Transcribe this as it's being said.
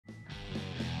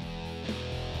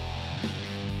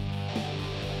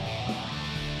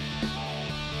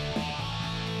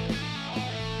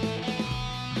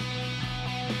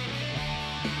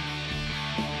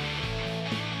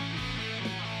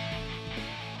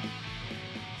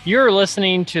You're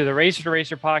listening to the Racer to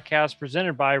Racer podcast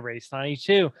presented by Race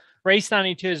 92. Race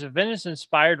 92 is a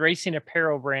vintage-inspired racing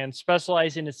apparel brand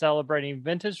specializing in celebrating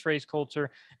vintage race culture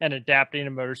and adapting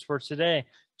to motorsports today.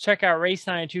 Check out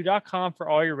race92.com for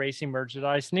all your racing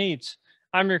merchandise needs.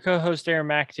 I'm your co-host, Aaron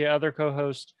McAtee. Other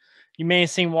co-host, you may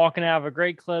have seen walking out of a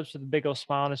great clips with a big old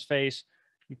smile on his face.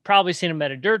 You've probably seen him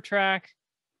at a dirt track.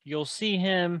 You'll see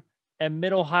him at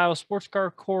Mid-Ohio Sports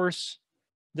Car Course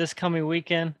this coming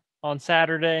weekend. On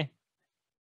Saturday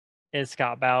is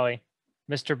Scott Bowie.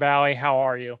 Mr. Bowie, how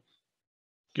are you?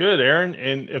 Good, Aaron.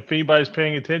 And if anybody's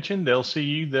paying attention, they'll see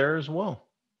you there as well.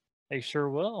 They sure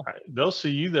will. They'll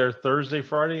see you there Thursday,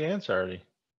 Friday, and Saturday.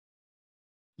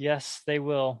 Yes, they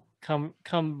will. Come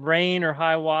rain or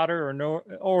high water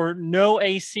or no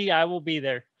AC, I will be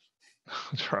there.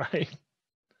 That's right.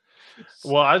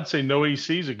 Well, I'd say no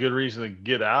AC is a good reason to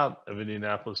get out of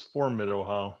Indianapolis for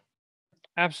Mid-Ohio.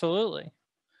 Absolutely.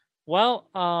 Well,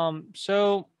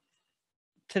 so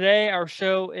today our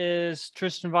show is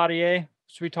Tristan Vautier,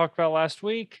 which we talked about last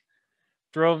week.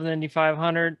 Drove the Indy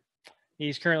 500.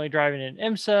 He's currently driving an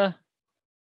IMSA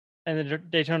and the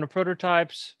Daytona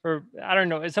prototypes, or I don't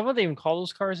know. Is that what they even call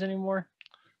those cars anymore?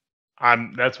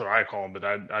 That's what I call them, but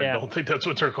I don't think that's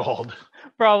what they're called.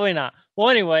 Probably not. Well,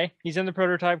 anyway, he's in the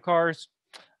prototype cars.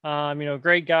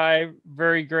 Great guy,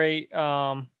 very great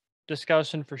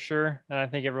discussion for sure, and I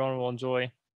think everyone will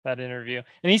enjoy that interview.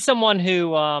 And he's someone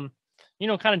who, kind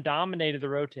of dominated the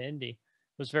road to Indy,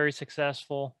 was very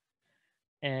successful,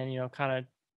 and kind of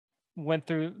went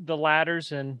through the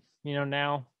ladders, and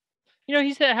now,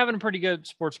 he's having a pretty good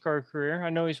sports car career. I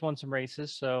know he's won some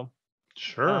races, so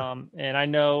sure. And I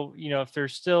know, if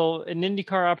there's still an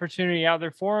IndyCar opportunity out there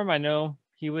for him, I know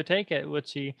he would take it,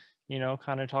 which he,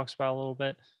 kind of talks about a little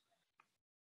bit.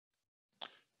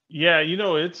 Yeah,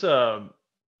 it's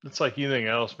like anything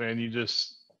else, man.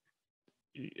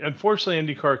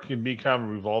 Unfortunately, IndyCar can be kind of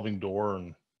a revolving door,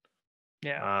 and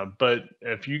but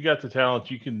if you got the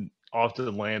talent, you can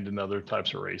often land in other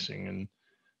types of racing,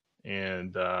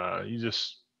 and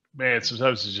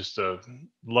sometimes it's just a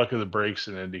luck of the breaks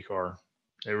in IndyCar.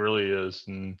 It really is,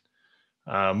 and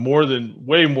way more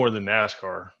than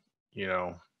NASCAR,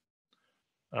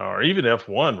 or even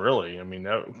F1. Really, I mean,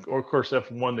 of course,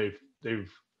 F1 they've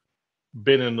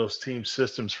been in those team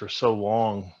systems for so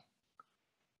long.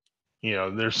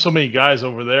 There's so many guys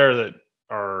over there that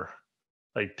are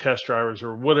like test drivers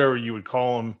or whatever you would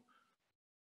call them,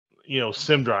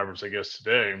 sim drivers, I guess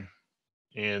today,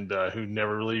 and who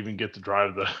never really even get to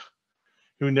drive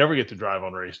who never get to drive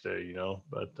on race day,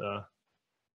 but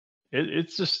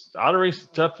it's just auto racing,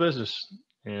 tough business,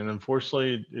 and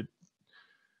unfortunately it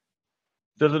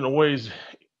doesn't always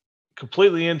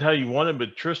completely end how you want it.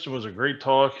 But Tristan was a great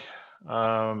talk,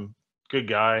 good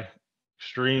guy,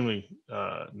 extremely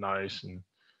nice, and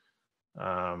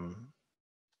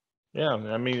yeah,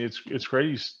 I mean, it's great.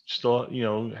 He's still,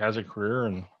 has a career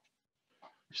and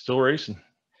still racing.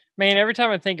 Man, every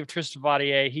time I think of Tristan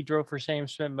Vautier, he drove for Sam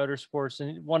Smith Motorsports,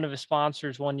 and one of his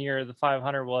sponsors one year, the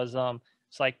 500, was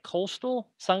it's like Coastal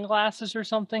sunglasses or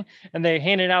something, and they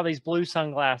handed out these blue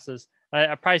sunglasses.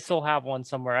 I probably still have one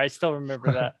somewhere. I still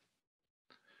remember that.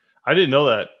 I didn't know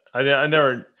that. I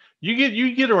never.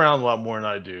 You get around a lot more than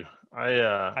I do.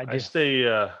 I stay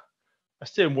a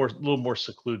little more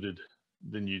secluded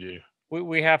than you do.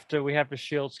 We have to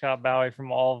shield Scott Bowie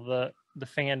from all of the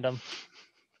fandom.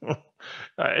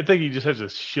 I think you just have to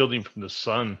shield him from the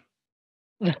sun.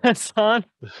 Sun?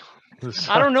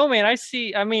 I don't know, man. I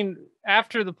mean,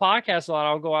 after the podcast a lot,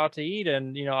 I'll go out to eat,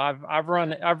 and I've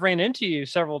ran into you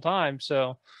several times.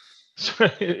 So,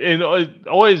 and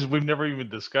always, we've never even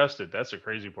discussed it. That's the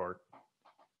crazy part.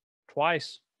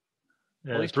 Twice.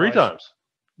 Yeah, at least three times.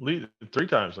 3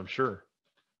 times, I'm sure.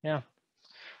 Yeah.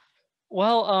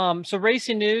 Well, so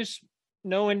racing news,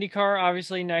 no IndyCar.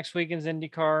 Obviously, next weekend's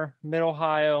IndyCar,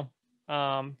 Mid-Ohio.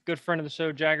 Good friend of the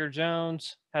show, Jagger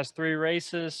Jones, has 3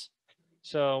 races.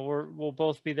 So we'll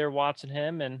both be there watching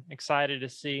him and excited to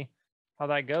see how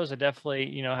that goes. I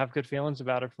definitely, have good feelings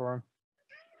about it for him.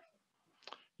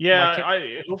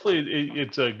 Yeah, hopefully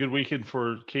it's a good weekend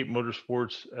for Cape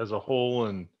Motorsports as a whole,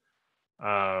 and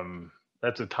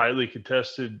that's a tightly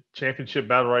contested championship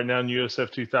battle right now in USF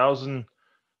 2000.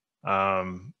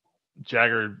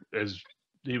 Jagger,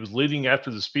 he was leading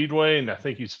after the Speedway, and I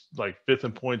think he's like 5th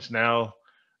in points now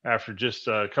after just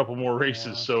a couple more races.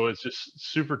 Yeah. So it's just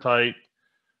super tight.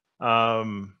 As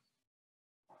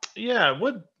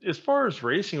far as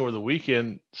racing over the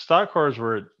weekend, stock cars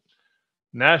were at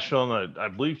Nashville, and I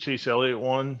believe Chase Elliott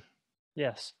won.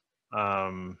 Yes.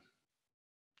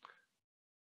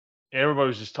 Everybody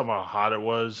was just talking about how hot it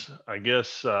was. I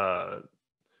guess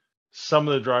some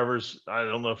of the drivers, I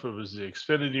don't know if it was the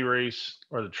Xfinity race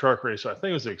or the truck race. I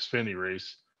think it was the Xfinity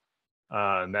race.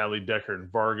 Natalie Decker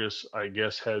and Vargas, I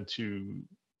guess, had to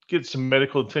get some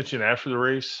medical attention after the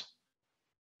race.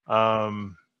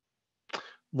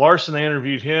 Larson, I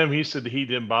interviewed him. He said the heat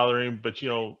didn't bother him, but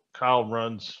Kyle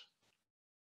runs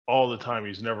all the time.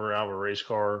 He's never out of a race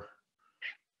car.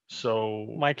 So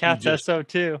my cat says so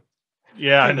too.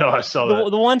 Yeah, I know. I saw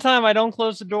that. The one time I don't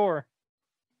close the door,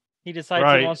 he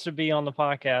decides he wants to be on the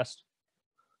podcast.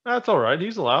 That's all right.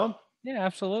 He's allowed. Yeah,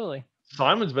 absolutely.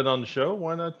 Simon's been on the show.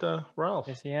 Why not Ralph?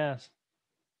 Yes, he has.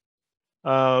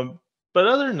 But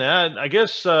other than that, I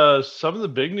guess some of the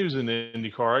big news in the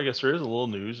IndyCar, I guess there is a little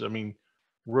news. I mean,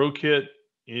 Road Kit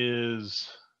is.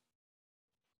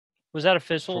 Was that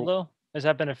official though? Has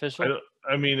that been official?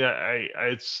 I mean,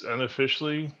 it's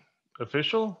unofficially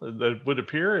official. That would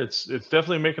appear. It's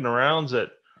definitely making the rounds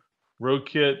that Road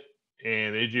Kit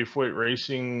and AJ Foyt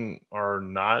Racing are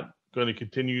not going to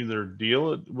continue their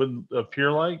deal. It would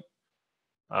appear like,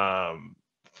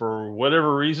 for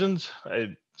whatever reasons,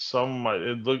 it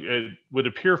would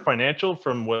appear financial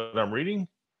from what I'm reading.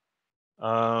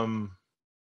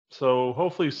 So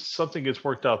hopefully something gets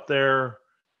worked out there.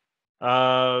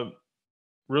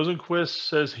 Rosenquist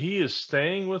says he is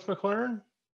staying with McLaren,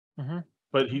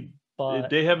 but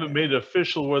they haven't made it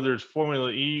official whether it's Formula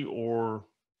E or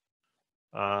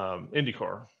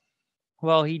IndyCar.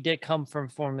 Well, he did come from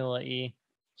Formula E,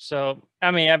 so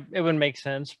I mean, it would make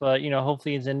sense. But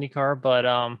hopefully it's IndyCar. But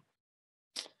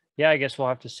yeah, I guess we'll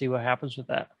have to see what happens with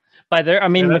that. But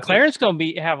McLaren's going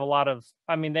to have a lot of.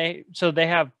 I mean, they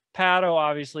have Pato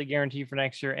obviously guaranteed for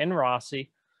next year and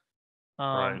Rossi.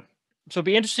 Right. So it'd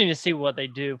be interesting to see what they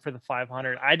do for the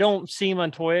 500. I don't see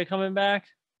Montoya coming back.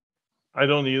 I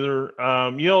don't either.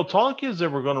 Talk is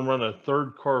that we're going to run a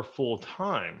third car full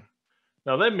time.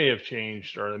 Now that may have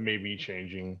changed, or that may be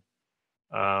changing.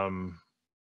 Yeah,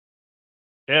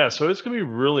 so it's going to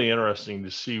be really interesting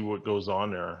to see what goes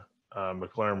on there.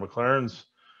 McLaren's,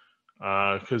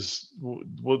 because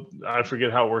I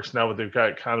forget how it works now, but they've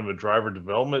got kind of a driver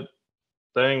development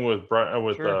thing with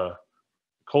Sure.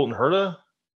 Colton Herta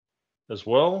as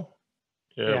well,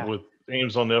 with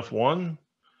Ames on F1.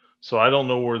 So I don't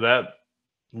know where that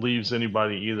leaves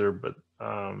anybody either. But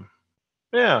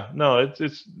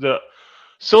it's the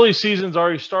silly season's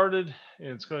already started, and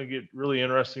it's going to get really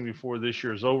interesting before this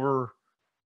year's over.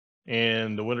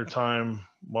 And the wintertime,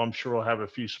 well, I'm sure we'll have a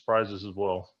few surprises as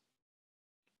well.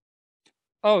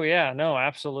 Oh yeah, no,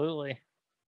 absolutely.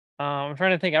 I'm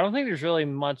trying to think. I don't think there's really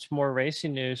much more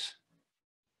racing news.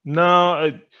 No,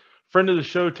 a friend of the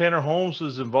show, Tanner Holmes,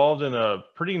 was involved in a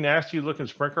pretty nasty looking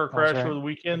sprint car crash over the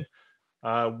weekend.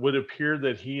 Would appear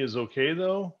that he is okay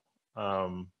though.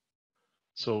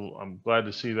 So I'm glad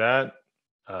to see that.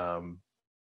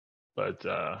 But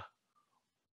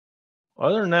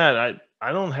other than that,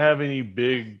 I don't have any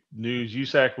big news.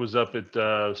 USAC was up at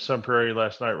Sun Prairie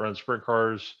last night running sprint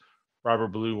cars. Robert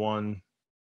Blue won.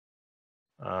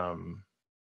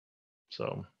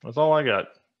 So that's all I got.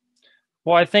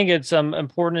 Well, I think it's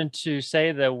important to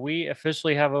say that we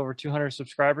officially have over 200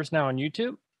 subscribers now on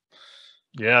YouTube.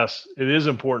 Yes, it is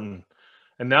important.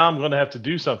 And now I'm going to have to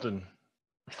do something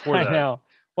for that. I know.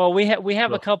 Well, we've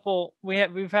had a couple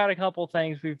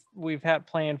things we've had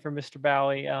planned for Mr.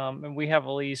 Bowie, and we have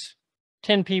at least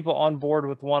 10 people on board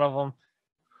with one of them.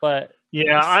 But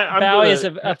yeah, Bowie is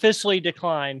officially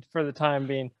declined for the time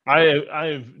being.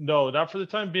 No, not for the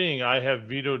time being. I have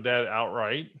vetoed that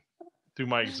outright through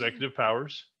my executive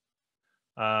powers.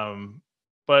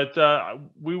 But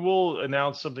we will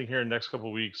announce something here in the next couple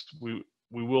of weeks. We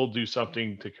will do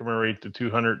something to commemorate the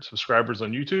 200 subscribers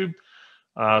on YouTube.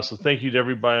 So thank you to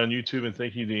everybody on YouTube, and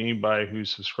thank you to anybody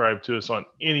who's subscribed to us on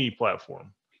any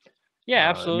platform. Yeah,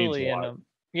 absolutely. And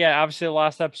obviously the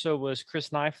last episode was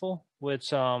Chris Neifel,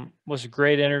 which was a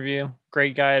great interview.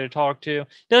 Great guy to talk to.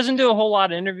 Doesn't do a whole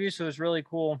lot of interviews, so it's really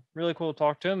cool to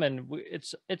talk to him. And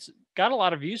it's got a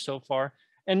lot of views so far.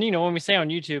 And when we say on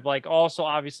YouTube, like also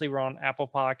obviously we're on Apple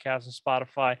Podcasts and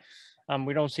Spotify.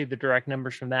 We don't see the direct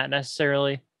numbers from that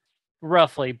necessarily,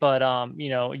 roughly, but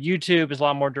YouTube is a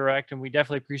lot more direct, and we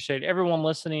definitely appreciate everyone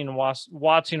listening and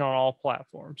watching on all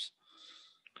platforms.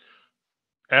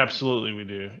 Absolutely, we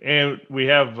do. And we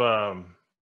have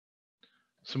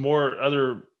some more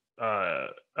other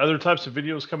types of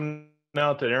videos coming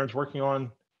out that Aaron's working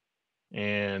on,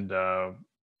 and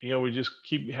we just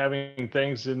keep having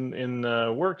things in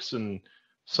works, and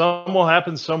some will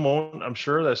happen, some won't. I'm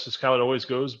sure that's just how it always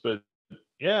goes. But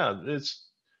yeah,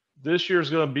 this year is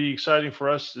going to be exciting for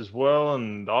us as well,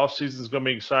 and the off season is going to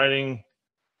be exciting.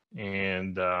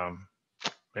 And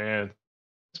man,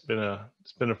 it's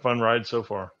been a fun ride so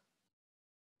far.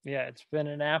 Yeah, it's been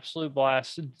an absolute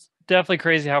blast. It's definitely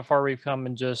crazy how far we've come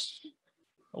in just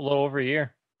a little over a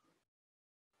year.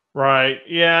 Right.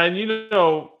 Yeah. And,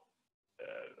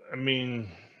 I mean,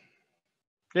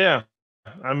 yeah.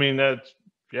 I mean,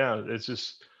 yeah, it's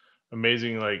just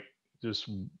amazing. Like, just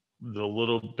the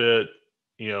little bit,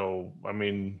 I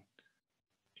mean,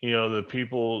 the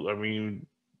people, I mean,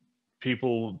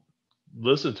 people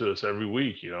listen to us every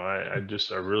week. I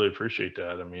really appreciate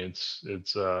that. I mean,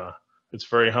 it's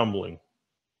very humbling.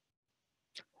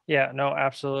 Yeah, no,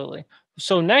 absolutely.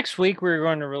 So next week we're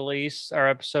going to release our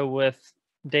episode with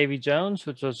Davy Jones,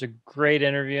 which was a great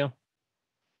interview.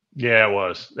 Yeah, it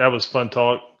was. That was fun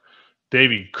talk.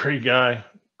 Davey, great guy,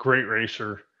 great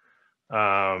racer.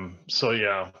 So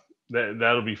yeah,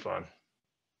 that'll be fun.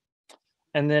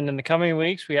 And then in the coming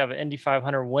weeks, we have an Indy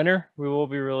 500 winner we will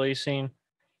be releasing,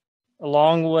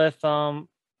 along with I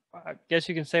guess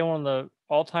you can say one of the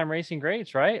all-time racing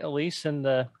greats, right? At least in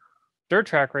the dirt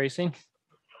track racing.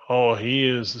 Oh, he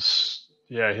is.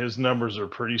 Yeah, his numbers are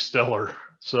pretty stellar.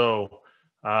 So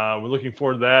we're looking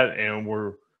forward to that, and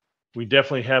we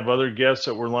definitely have other guests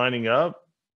that we're lining up,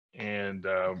 and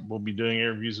we'll be doing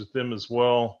interviews with them as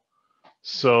well.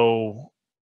 So,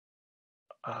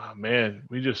 man,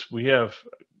 we have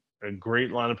a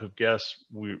great lineup of guests.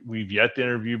 We've yet to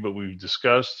interview, but we've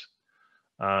discussed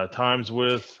times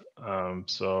with.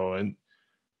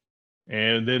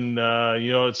 And then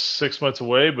it's 6 months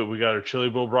away, but we got our Chili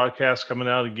Bowl broadcast coming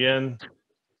out again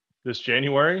this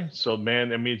January. So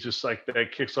man, I mean, it's just like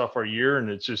that kicks off our year, and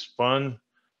it's just fun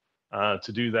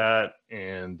to do that,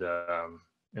 and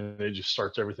it just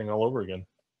starts everything all over again.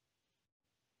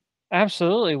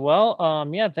 Absolutely. Well,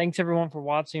 yeah, thanks everyone for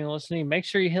watching and listening. Make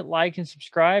sure you hit like and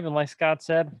subscribe. And like Scott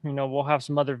said, we'll have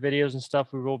some other videos and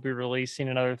stuff we will be releasing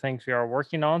and other things we are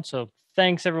working on. So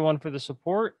thanks everyone for the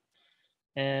support.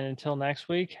 And until next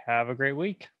week, have a great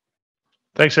week.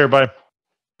 Thanks, everybody.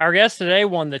 Our guest today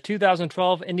won the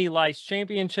 2012 Indy Lights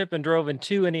Championship and drove in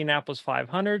 2 Indianapolis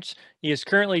 500s. He is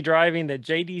currently driving the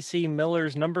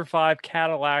JDC-Miller's number 5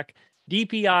 Cadillac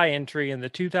DPI entry in the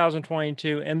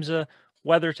 2022 IMSA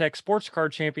WeatherTech Sports Car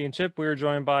Championship. We are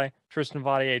joined by Tristan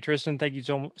Vautier. Tristan, thank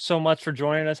you so much for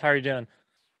joining us. How are you doing?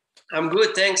 I'm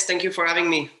good, thanks. Thank you for having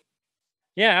me.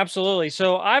 Yeah, absolutely.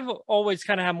 So I've always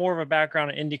kind of had more of a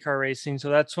background in IndyCar racing. So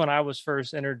that's when I was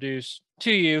first introduced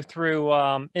to you through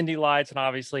Indy Lights and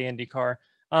obviously IndyCar.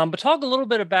 But talk a little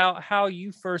bit about how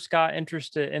you first got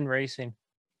interested in racing.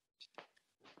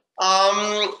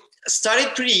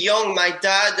 Started pretty young. My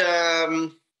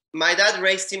dad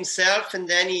raced himself, and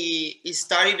then he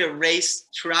started a race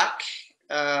track,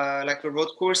 like a road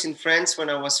course in France when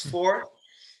I was 4.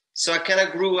 So I kind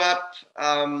of grew up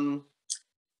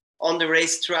on the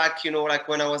racetrack, like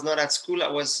when I was not at school,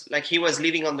 he was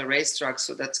living on the racetrack.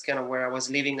 So that's kind of where I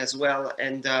was living as well.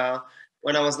 And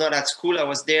when I was not at school, I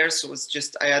was there. So it was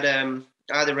just, I had a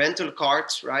rental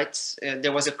cart, right?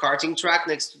 There was a karting track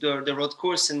next to the road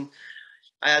course, and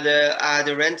I had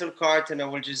a rental cart, and I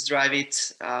would just drive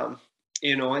it,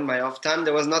 in my off time.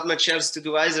 There was not much else to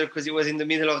do either because it was in the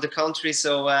middle of the country.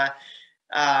 So,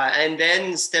 and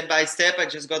then step by step, I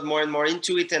just got more and more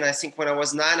into it. And I think when I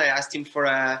was 9, I asked him for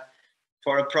a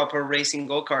proper racing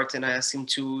go-kart, and I asked him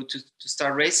to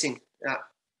start racing. Yeah.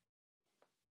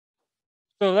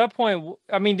 So at that point,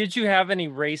 I mean, did you have any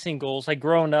racing goals? Like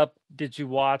growing up, did you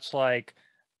watch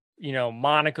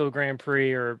Monaco Grand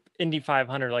Prix or Indy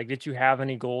 500? Like, did you have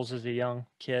any goals as a young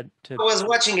kid? I was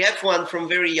watching F1 from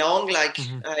very young. Like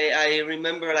I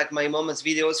remember like my mom's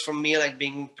videos from me, like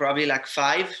being probably like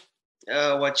 5,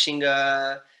 watching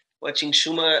Michael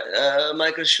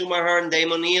Schumacher and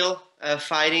Damon Hill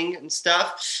fighting and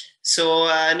stuff. So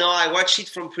no, I watched it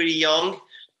from pretty young.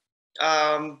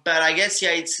 But I guess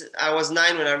I was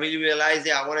 9 when I really realized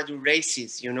I want to do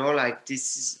races. Like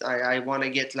this is I want to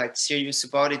get like serious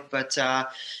about it. But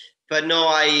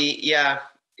no,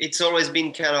 it's always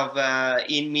been kind of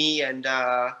in me, and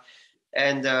I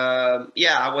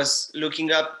was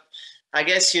looking up. I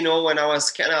guess when I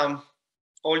was kind of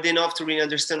old enough to really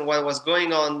understand what was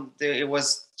going on, it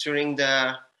was during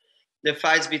the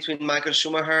fights between Michael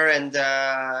Schumacher and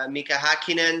Mika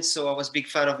Hakkinen. So I was a big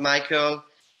fan of Michael.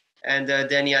 And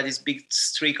then he had this big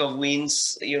streak of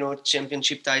wins,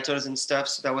 championship titles and stuff.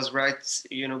 So that was right,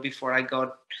 before I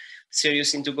got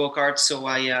serious into go-kart. So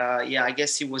I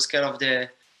guess he was kind of the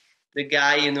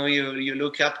guy, you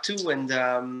look up to. And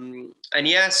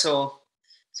yeah, so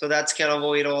that's kind of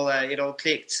how it all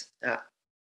clicked. Yeah.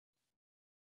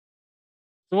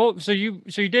 Well, so you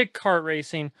did kart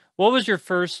racing. What was your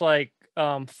first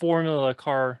formula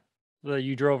car that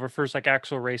you drove, or first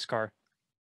actual race car?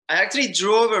 I actually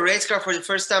drove a race car for the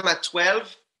first time at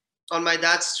 12. on my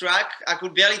dad's track. I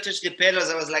could barely touch the pedals.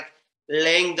 I was like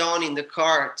laying down in the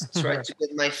car to try to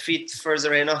get my feet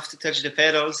further enough to touch the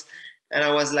pedals. And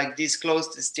I was like this close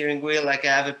to the steering wheel. Like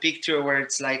I have a picture where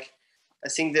it's like, I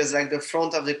think there's like the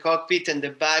front of the cockpit and the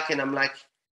back. And I'm like,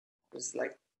 it's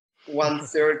like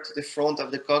 1/3 to the front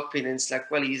of the cockpit. And it's like,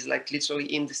 well, he's like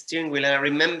literally in the steering wheel. And I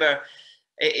remember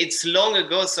it's long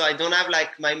ago, so I don't have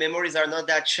like, my memories are not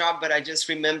that sharp, but I just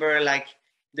remember like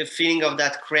the feeling of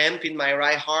that cramp in my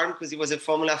right arm because it was a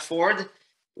Formula Ford. It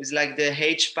was like the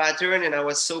H pattern, and I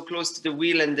was so close to the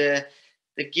wheel, and the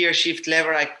gear shift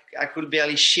lever, I could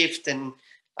barely shift, and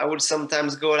I would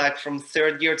sometimes go like from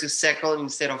third gear to second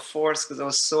instead of fourth because I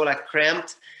was so like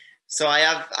cramped. So I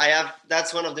have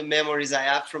that's one of the memories I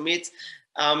have from it.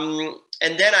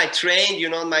 And then I trained, you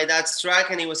know, on my dad's track,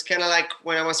 and it was kind of like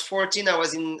when I was 14, I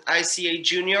was in ICA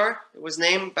Junior, it was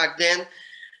named back then.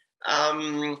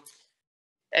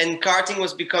 And karting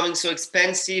was becoming so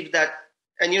expensive that,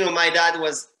 and, you know, my dad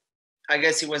was, I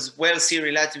guess he was wealthy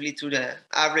relatively to the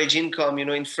average income, you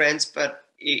know, in France, but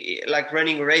like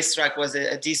running a racetrack was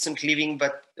a decent living,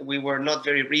 but we were not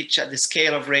very rich at the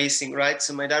scale of racing, right?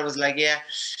 So my dad was like, yeah,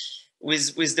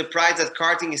 with the price that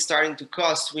karting is starting to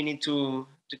cost, we need to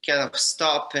kind of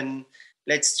stop and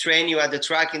let's train you at the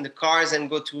track in the cars and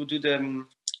go to do the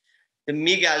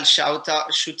Miguel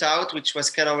shootout, which was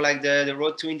kind of like the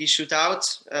Road to Indy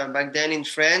shootout back then in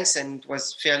France, and it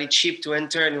was fairly cheap to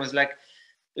enter. And it was like,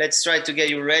 let's try to get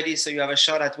you ready so you have a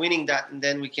shot at winning that, and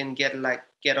then we can get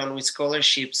on with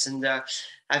scholarships. And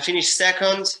I finished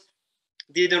second,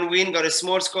 didn't win, got a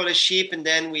small scholarship, and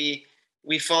then we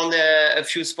found a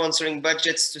few sponsoring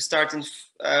budgets to start in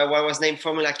what was named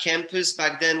Formula Campus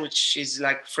back then, which is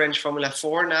like French Formula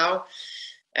 4 now.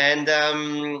 And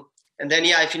then,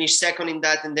 yeah, I finished second in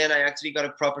that. And then I actually got a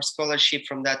proper scholarship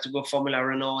from that to go Formula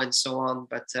Renault and so on.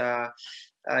 But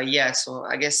yeah, so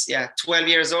I guess, 12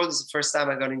 years old is the first time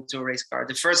I got into a race car.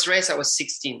 The first race, I was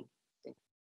 16.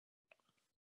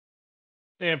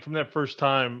 And from that first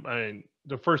time, I mean,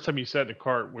 the first time you sat in a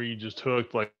kart where you just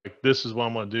hooked, like this is what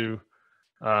I'm going to do.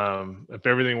 If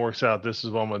everything works out, this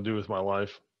is what I'm going to do with my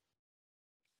life.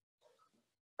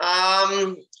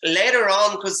 Later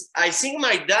on, because I think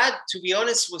my dad, to be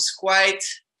honest, was quite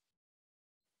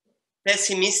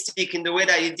pessimistic in the way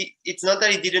that it's not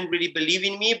that he didn't really believe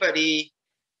in me, but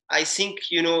I think,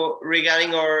 you know,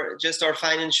 regarding our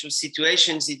financial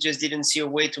situations, he just didn't see a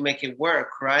way to make it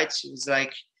work, right? It was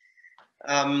like,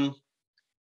 and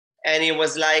it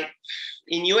was like,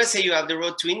 in USA, you have the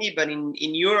Road to Indy, but in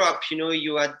Europe, you know,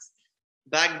 you had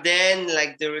back then,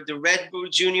 like the Red Bull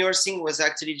Junior thing was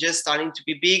actually just starting to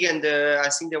be big. And I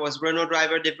think there was Renault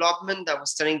driver development that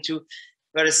was starting to,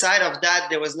 but aside of that,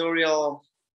 there was no real,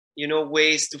 you know,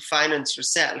 ways to finance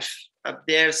yourself up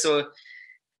there. So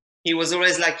he was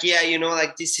always like, yeah, you know,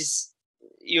 like this is,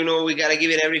 you know, we got to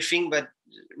give it everything. But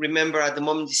remember, at the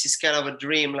moment, this is kind of a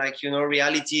dream. Like, you know,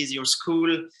 reality is your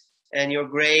school and your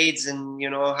grades and, you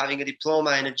know, having a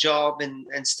diploma and a job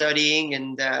and studying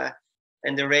and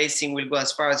the racing will go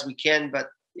as far as we can. But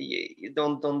you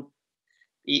don't,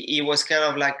 he was kind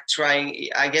of like trying,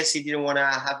 I guess he didn't want to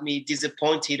have me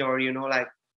disappointed or, you know, like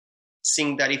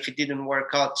think that if it didn't work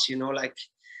out, you know, like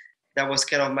that was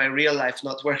kind of my real life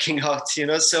not working out, you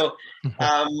know. So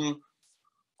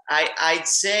I'd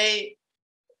say,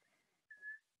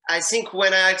 I think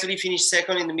when I actually finished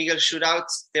second in the Miguel shootout,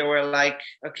 they were like,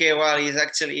 okay, well, he's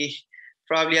actually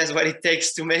probably has what it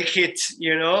takes to make it,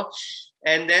 you know.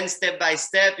 And then step by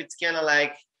step, it's kind of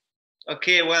like,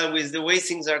 okay, well, with the way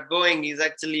things are going, he's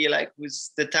actually like with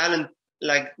the talent,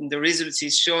 like the results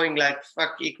he's showing, like,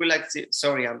 fuck, he could actually,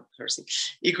 sorry, I'm cursing.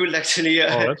 He could actually,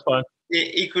 oh, that's fine.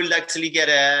 He could actually get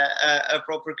a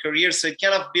proper career. So it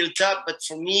kind of built up. But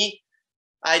for me,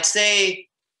 I'd say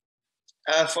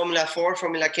Formula 4,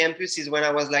 Formula Campus is when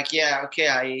I was like, yeah, okay,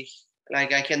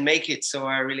 I can make it. So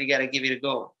I really got to give it a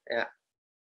go. Yeah.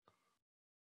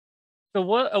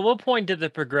 So at what point did the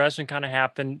progression kind of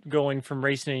happen going from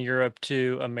racing in Europe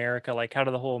to America? Like, how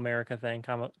did the whole America thing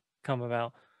come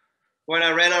about? When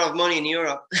I ran out of money in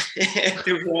Europe, to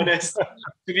be honest,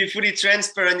 to be fully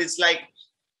transparent, it's like,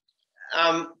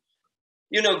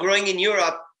 you know, growing in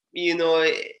Europe, you know,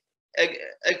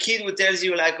 a kid who tells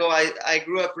you like, oh, I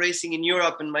grew up racing in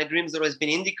Europe and my dreams always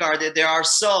been IndyCar. There are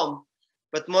some,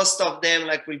 but most of them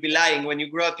like will be lying. When you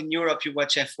grow up in Europe, you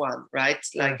watch F1, right?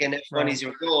 Like, and F1 is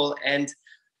your goal. And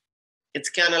it's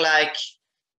kind of like,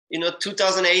 you know,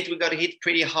 2008, we got hit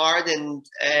pretty hard and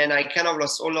I kind of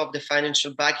lost all of the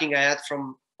financial backing I had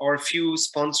from our few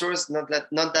sponsors. Not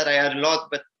that I had a lot,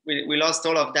 but we lost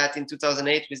all of that in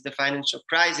 2008 with the financial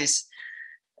crisis.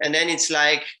 And then it's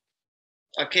like,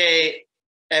 okay,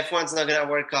 F1's not going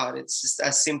to work out. It's just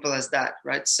as simple as that,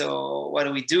 right? So what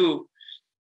do we do?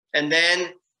 And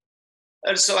then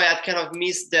also I had kind of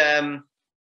missed the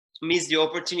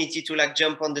opportunity to like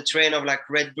jump on the train of like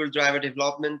Red Bull driver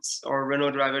development or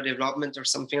Renault driver development or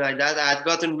something like that. I had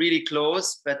gotten really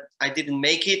close, but I didn't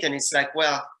make it. And it's like,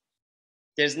 well,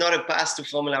 there's not a path to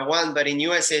Formula One, but in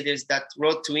USA, there's that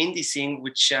Road to Indy thing,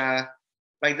 which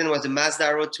back then was the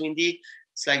Mazda Road to Indy.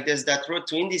 It's like there's that Road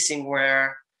to Indy thing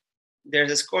where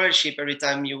there's a scholarship every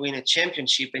time you win a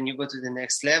championship and you go to the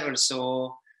next level.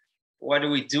 So what do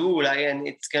we do? Like, and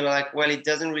it's kind of like, well, it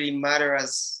doesn't really matter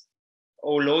as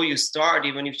how low you start.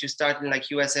 Even if you start in like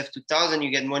USF 2000,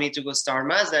 you get money to go Star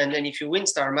Mazda. And then if you win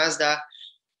Star Mazda,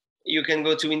 you can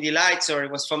go to Indy Lights, or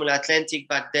it was Formula Atlantic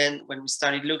back then when we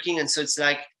started looking. And so it's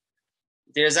like,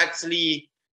 there's actually,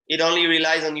 it only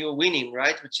relies on you winning,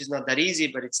 right? Which is not that easy,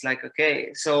 but it's like,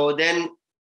 okay. So then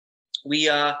we,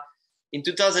 in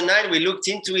 2009, we looked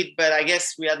into it, but I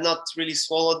guess we had not really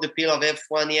swallowed the pill of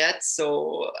F1 yet.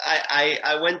 So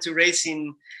I went to race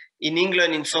in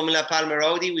England in Formula Palmer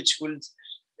Audi, which would,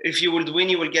 if you would win,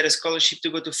 you will get a scholarship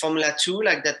to go to Formula 2,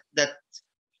 like that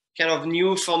kind of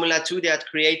new Formula 2 they had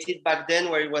created back then,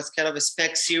 where it was kind of a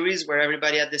spec series where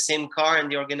everybody had the same car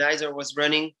and the organizer was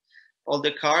running all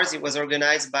the cars. It was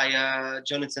organized by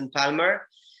Jonathan Palmer.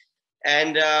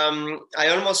 And I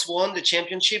almost won the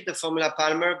championship, the Formula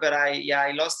Palmer, but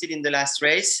I lost it in the last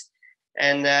race.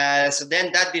 And so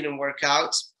then that didn't work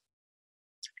out.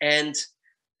 And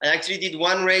I actually did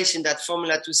one race in that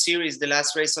Formula 2 series, the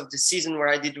last race of the season, where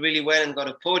I did really well and got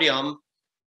a podium.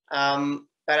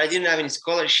 But I didn't have any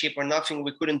scholarship or nothing.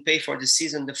 We couldn't pay for the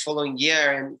season the following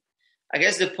year. And I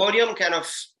guess the podium kind of,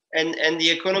 and the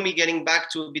economy getting back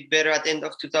to a bit better at the end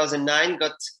of 2009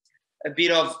 got a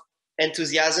bit of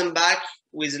enthusiasm back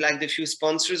with like the few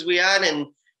sponsors we had. And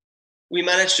we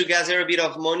managed to gather a bit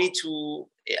of money to,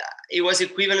 it was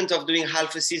equivalent of doing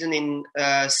half a season in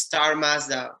Star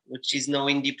Mazda, which is now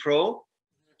Indy Pro.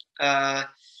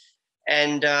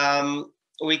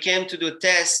 We came to do a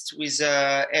test with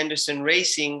Anderson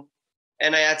Racing,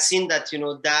 and I had seen that,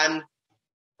 Dan,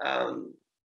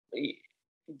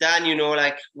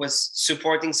 like was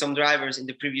supporting some drivers in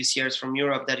the previous years from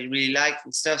Europe that he really liked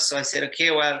and stuff. So I said,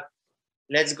 okay, well,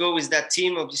 let's go with that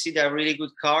team. Obviously, they're really good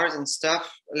cars and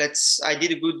stuff. I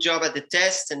did a good job at the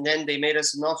test, and then they made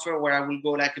us an offer where I will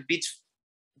go like a bit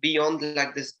beyond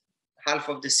like this half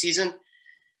of the season.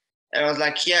 And I was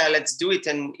like, yeah, let's do it.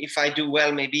 And if I do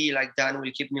well, maybe like Dan will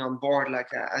keep me on board, like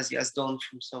as he has done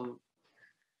from some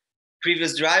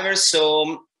previous drivers.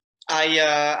 So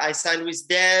I signed with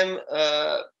them.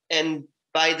 And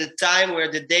by the time where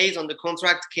the date on the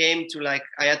contract came to, like,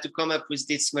 I had to come up with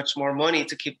this much more money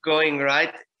to keep going,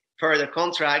 right, per the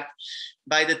contract.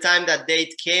 By the time that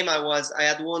date came, I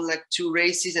had won like 2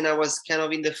 races and I was kind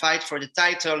of in the fight for the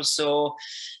title. So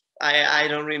I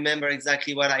don't remember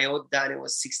exactly what I owed Dan. It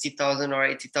was $60,000 or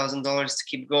 $80,000 to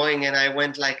keep going. And I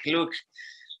went like, look,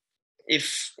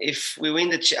 if we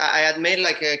win I had made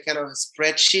like a kind of a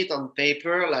spreadsheet on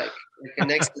paper, like an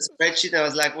Excel spreadsheet. I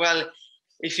was like, well,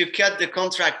 if you cut the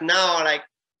contract now, like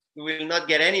we will not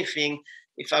get anything.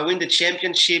 If I win the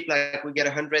championship, like we get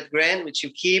 $100,000, which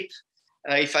you keep.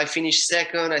 If I finish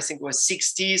second, I think it was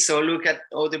 60. So look at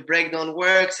how the breakdown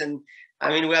works. And I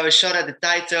mean, we have a shot at the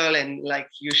title, and like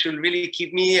you should really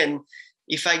keep me. And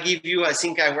if I give you, I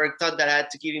think I worked out that I had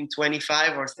to give him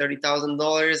 $25,000 or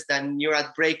 $30,000, then you're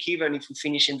at break even if you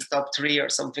finish in the top 3 or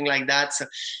something like that. So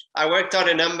I worked out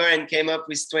a number and came up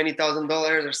with $20,000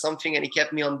 or something, and he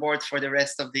kept me on board for the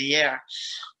rest of the year.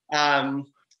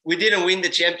 We didn't win the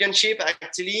championship,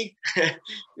 actually.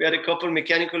 We had a couple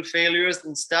mechanical failures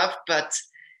and stuff, but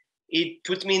it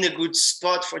put me in a good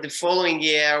spot for the following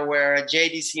year, where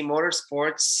JDC-Miller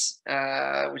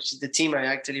MotorSports, which is the team I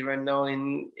actually run now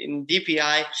in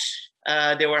DPI,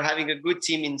 they were having a good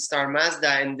team in Star Mazda,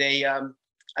 and they,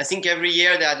 I think every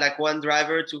year they had like one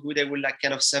driver to who they would like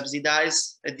kind of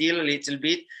subsidize a deal a little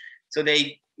bit. So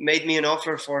they made me an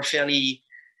offer for fairly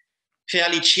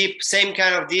cheap, same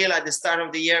kind of deal. At the start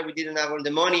of the year, we didn't have all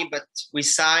the money, but we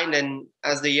signed, and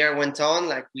as the year went on,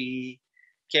 like we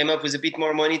came up with a bit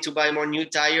more money to buy more new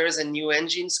tires and new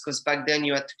engines, because back then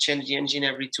you had to change the engine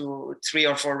every 2, 3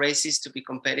 or 4 races to be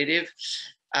competitive.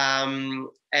 And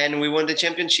we won the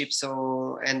championship.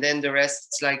 So, and then the rest,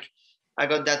 it's like I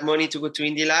got that money to go to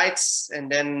Indy Lights,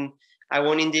 and then I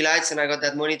won Indy Lights and I got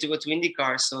that money to go to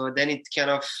IndyCar. So then it kind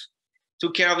of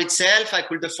took care of itself. I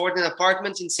could afford an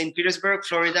apartment in St. Petersburg,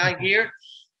 Florida here,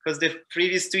 because the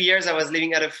previous 2 years I was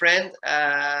living at a friend,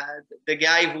 the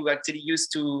guy who actually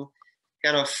used to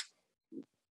kind of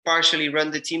partially run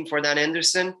the team for Dan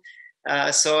Anderson.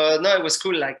 So no, it was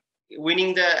cool. Like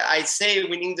winning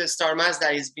the Star Mazda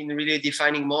has been really a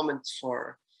defining moment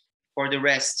for the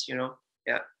rest,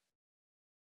 Yeah.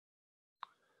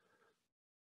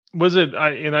 Was it?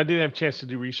 I didn't have a chance to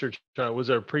do research on it. Was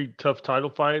it a pretty tough title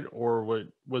fight, or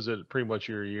was it pretty much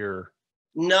your year?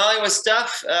 No, it was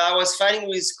tough. I was fighting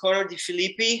with Conor Di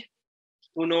Filippi,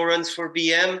 who now runs for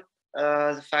BM,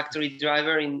 the factory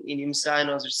driver in IMSA and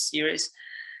other series.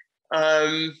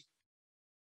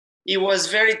 It was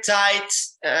very tight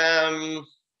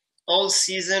all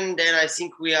season. Then I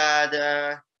think we had,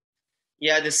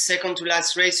 the second to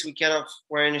last race, we kind of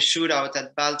were in a shootout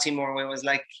at Baltimore, where it was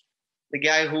like the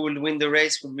guy who will win the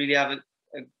race would really have a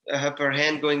upper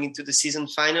hand going into the season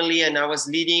finally. And I was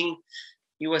leading.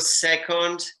 He was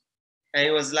second. And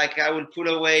it was like, I will pull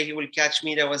away, he will catch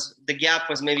me. The gap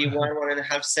was maybe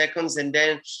 1.5 seconds. And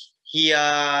then he,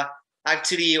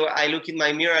 actually, I look in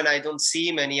my mirror and I don't see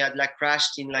him. And he had like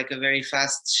crashed in like a very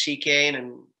fast chicane.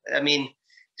 And I mean,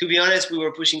 to be honest, we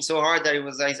were pushing so hard that it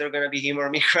was either going to be him or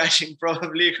me crashing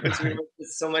probably, because we were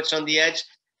so much on the edge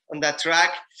on that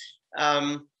track.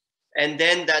 And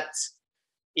then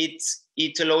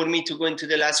it allowed me to go into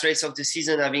the last race of the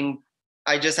season.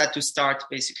 I just had to start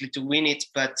basically to win it.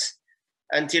 But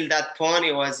until that point,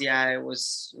 it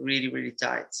was really, really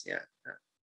tight. Yeah.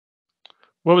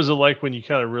 What was it like when you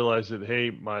kind of realized that, hey,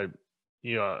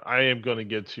 I am going to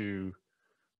get to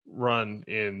run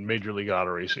in Major League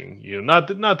Auto Racing? Not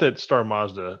that Star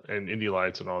Mazda and Indy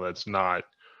Lights and all that's not,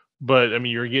 but I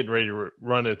mean, you're getting ready to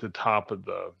run at the top of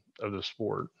the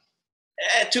sport.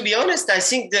 To be honest, I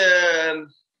think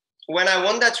when I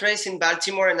won that race in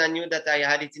Baltimore and I knew that I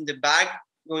had it in the bag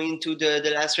going into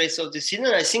the last race of the season,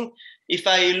 I think if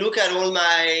I look at all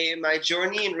my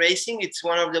journey in racing, it's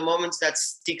one of the moments that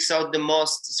sticks out the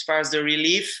most as far as the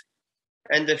relief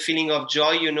and the feeling of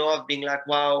joy, of being like,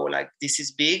 wow, like this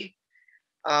is big.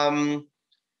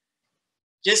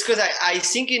 Just because I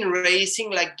think in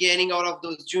racing, like getting out of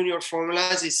those junior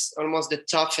formulas is almost the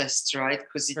toughest, right?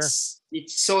 Because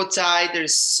it's so tight.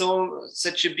 There's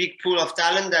such a big pool of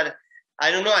talent that I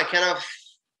don't know.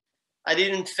 I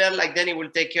didn't feel like then it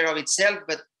will take care of itself.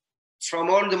 But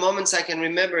from all the moments I can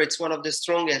remember, it's one of the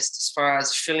strongest as far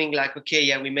as feeling like, okay,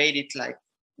 yeah, we made it. Like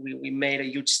we made a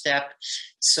huge step.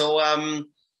 So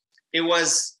it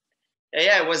was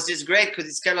just great, because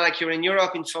it's kind of like you're in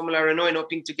Europe in Formula Renault and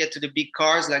hoping to get to the big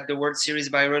cars like the World Series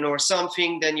by Renault or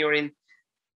something. Then you're in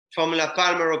Formula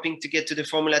Palmer hoping to get to the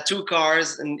Formula 2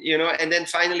 cars, and and then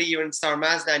finally you're in Star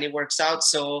Mazda and it works out.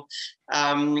 So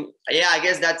I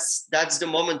guess that's the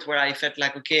moment where I felt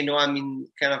like, okay, no, I'm in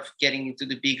kind of getting into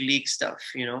the big league stuff,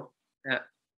 Yeah.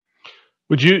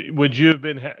 Would you have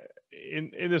been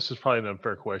and this is probably an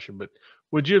unfair question, but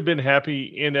would you have been happy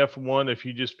in F1 if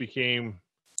you just became,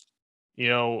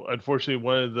 unfortunately,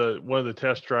 one of the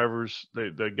test drivers,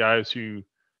 the guys who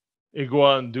go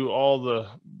out and do all the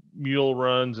mule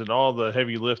runs and all the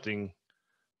heavy lifting?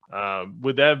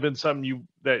 Would that have been something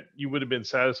that you would have been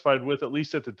satisfied with, at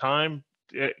least at the time,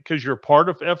 because you're part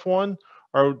of F1,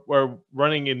 or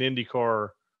running in IndyCar,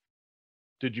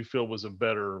 did you feel was a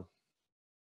better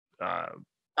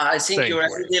I think your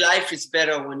everyday life is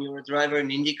better when you're a driver in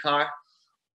IndyCar.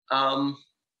 But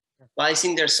I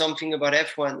think there's something about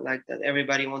F1 like that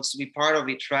everybody wants to be part of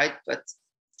it, right? But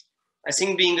I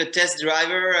think being a test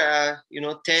driver,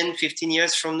 10, 15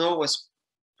 years from now was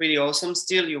pretty awesome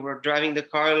still. You were driving the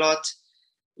car a lot.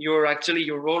 Your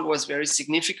role was very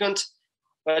significant.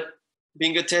 But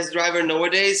being a test driver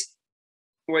nowadays,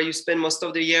 where you spend most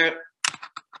of the year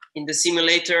in the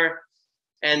simulator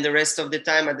and the rest of the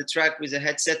time at the track with a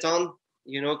headset on,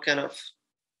 kind of,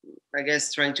 I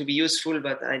guess, trying to be useful,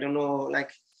 but I don't know,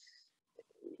 like,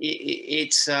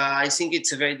 it's I think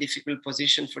it's a very difficult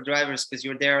position for drivers, because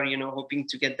you're there, hoping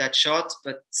to get that shot,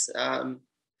 but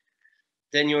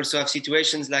then you also have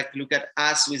situations like, look at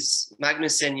us with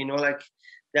Magnussen, like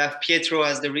they have Pietro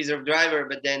as the reserve driver,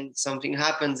 but then something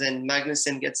happens and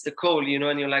Magnussen gets the call,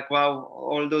 and you're like, wow,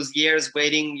 all those years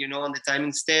waiting, on the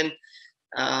timing stand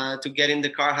to get in the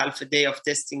car, half a day of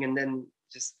testing, and then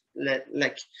just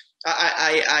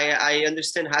I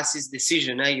understand Haas's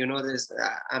decision.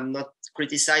 I'm not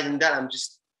criticizing that.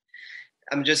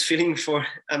 I'm just feeling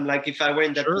I'm like, if I were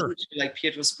in that position, like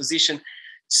Pietro's position.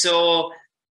 So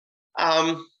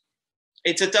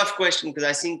it's a tough question, because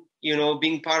I think,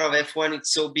 being part of F1,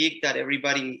 it's so big that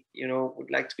everybody, would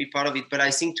like to be part of it. But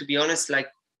I think, to be honest, like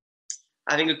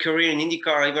having a career in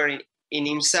IndyCar, either in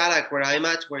IMSA, like where I'm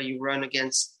at, where you run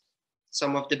against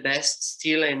some of the best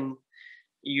still, and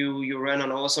you run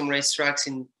on awesome racetracks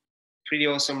in pretty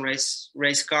awesome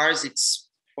race cars.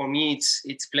 For me,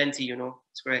 it's plenty,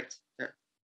 it's great. Yeah.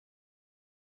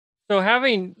 So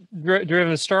having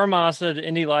driven Star Mazda to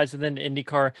Indy Lights and then to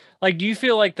IndyCar, like, do you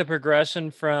feel like the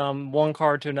progression from one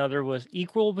car to another was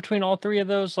equal between all three of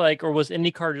those? Like, or was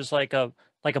IndyCar just like a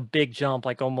big jump,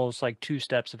 like almost like two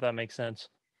steps, if that makes sense?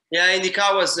 Yeah,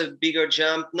 IndyCar was a bigger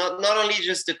jump. Not only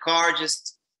just the car,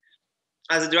 just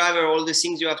as a driver, all the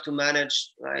things you have to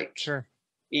manage. Like, Sure.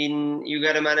 you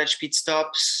got to manage pit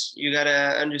stops. You got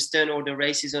to understand how the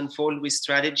races unfold with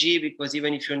strategy, because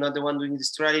even if you're not the one doing the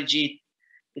strategy,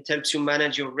 it helps you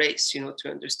manage your race, to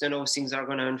understand how things are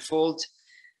going to unfold.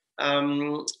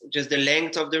 Just the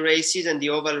length of the races and the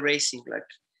oval racing. Like,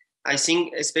 I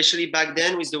think, especially back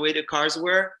then, with the way the cars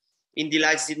were, Indy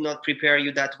Lights did not prepare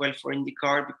you that well for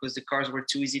IndyCar because the cars were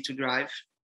too easy to drive.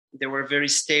 They were very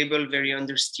stable, very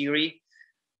understeery.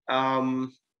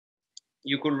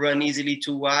 You could run easily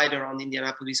too wide around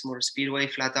Indianapolis Motor Speedway,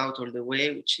 flat out all the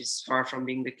way, which is far from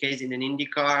being the case in an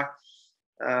IndyCar.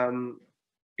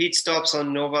 Pit stops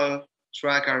on oval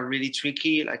track are really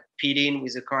tricky, like pitting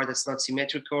with a car that's not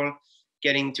symmetrical,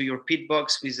 getting to your pit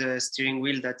box with a steering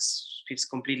wheel that's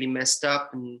completely messed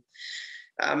up. And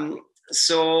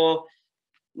so,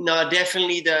 no,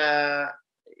 definitely the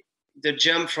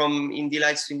jump from Indy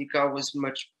Lights to IndyCar was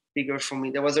much bigger for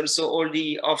me. There was also all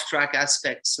the off-track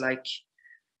aspects, like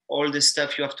all the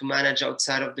stuff you have to manage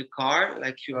outside of the car.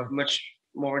 Like, you have much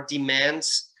more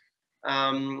demands.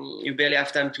 You barely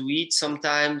have time to eat.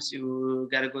 Sometimes you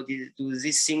gotta go do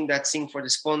this thing, that thing for the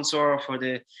sponsor, for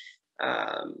the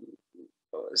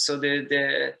so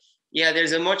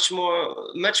there's a much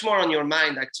more on your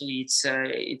mind, actually. It's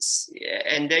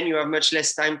and then you have much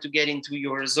less time to get into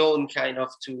your zone, kind of,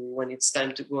 to when it's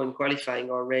time to go in qualifying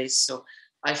or race. So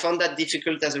I found that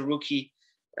difficult as a rookie.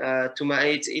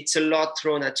 It's a lot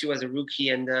thrown at you as a rookie,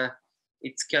 and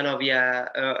it's kind of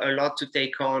a lot to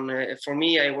take on. For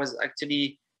me, I was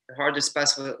actually the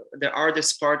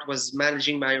hardest part was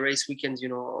managing my race weekends,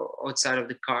 outside of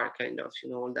the car, kind of,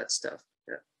 all that stuff.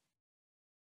 Yeah.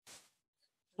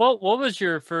 What was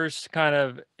your first kind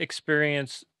of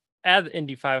experience at the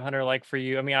Indy 500 like for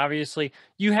you? I mean, obviously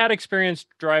you had experience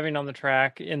driving on the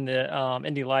track in the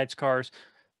Indy Lights cars,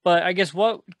 but I guess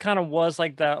what kind of was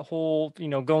like that whole,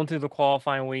 going through the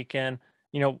qualifying weekend,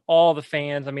 all the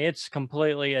fans. I mean, it's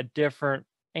completely a different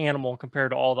animal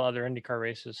compared to all the other IndyCar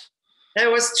races.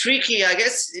 That was tricky. I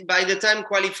guess by the time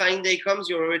qualifying day comes,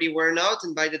 you're already worn out,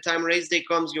 and by the time race day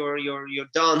comes, you're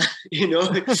done.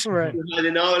 Right. I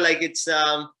don't know. Like, it's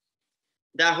that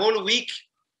whole week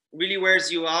really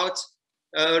wears you out.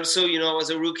 Also, as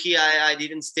a rookie, I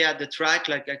didn't stay at the track.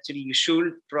 Like, actually, you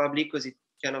should probably, because it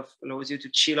kind of allows you to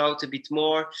chill out a bit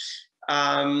more.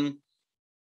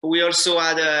 We also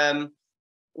had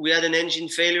an engine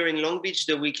failure in Long Beach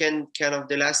the weekend, kind of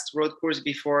the last road course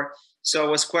before. So I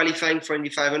was qualifying for Indy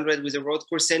 500 with a road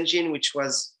course engine, which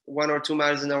was 1 or 2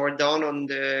 miles an hour down on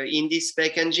the Indy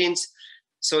spec engines.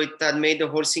 So it had made the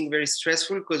whole thing very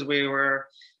stressful, because we were,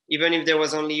 even if there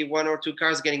was only 1 or 2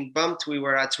 cars getting bumped, we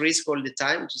were at risk all the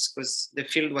time, just because the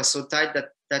field was so tight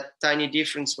that tiny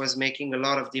difference was making a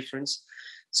lot of difference.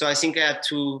 So I think I had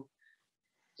to,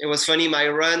 it was funny, my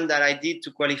run that I did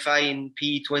to qualify in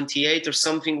P28 or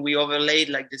something, we overlaid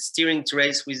like the steering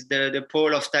trace with the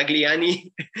pole of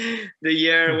Tagliani the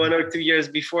year 1 or 2 years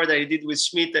before that I did with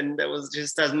Schmidt, and there was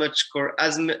just as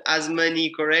many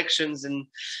corrections, and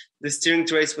the steering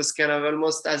trace was kind of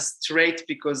almost as straight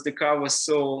because the car was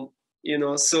so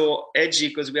so edgy,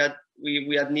 because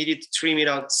we had needed to trim it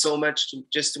out so much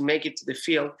just to make it to the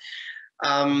field.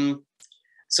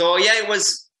 So yeah, it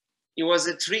was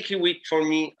a tricky week for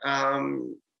me.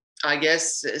 I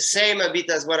guess same a bit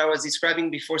as what I was describing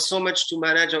before. So much to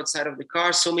manage outside of the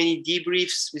car, so many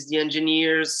debriefs with the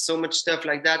engineers, so much stuff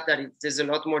like that, there's a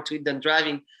lot more to it than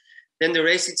driving. Then the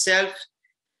race itself,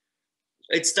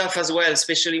 it's tough as well,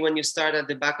 especially when you start at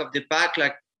the back of the pack.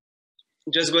 Like,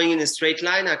 just going in a straight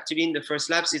line, actually, in the first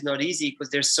laps is not easy, because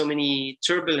there's so many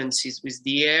turbulences with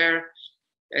the air.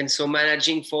 And so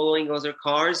managing, following other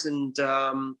cars, and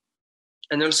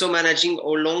also managing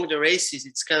how long the race is.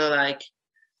 It's kind of like,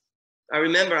 I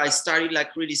remember I started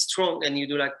like really strong, and you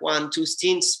do like 1-2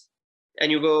 stints,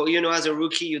 and you go, as a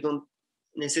rookie, you don't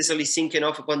necessarily think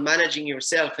enough about managing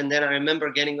yourself. And then I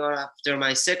remember getting out after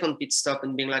my second pit stop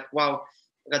and being like, wow,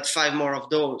 I got 5 more of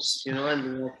those,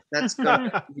 and that's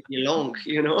gonna be long,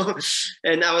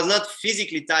 And I was not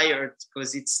physically tired,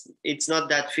 because it's not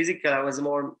that physical. I was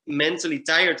more mentally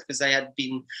tired, because I had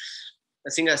been, I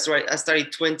think I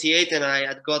started 28, and I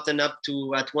had gotten up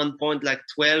to, at one point, like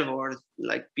 12 or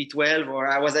like P12, or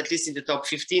I was at least in the top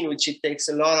 15, which it takes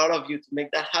a lot out of you to make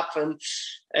that happen.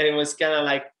 And it was kind of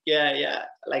like, yeah,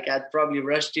 like I'd probably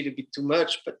rushed it a bit too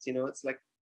much, but it's like,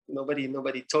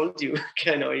 nobody told you,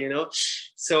 kind of, you know.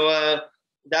 So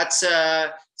that's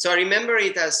so I remember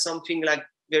it as something like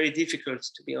very difficult,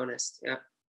 to be honest. Yeah.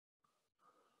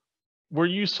 Were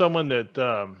you someone that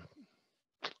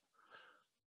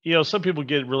some people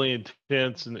get really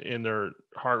intense and their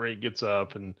heart rate gets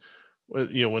up, and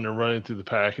when they're running through the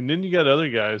pack, and then you got other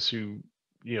guys who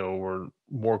were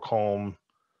more calm.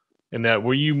 And that,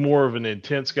 were you more of an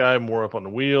intense guy, more up on the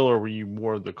wheel, or were you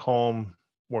more of the calm,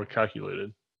 more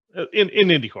calculated in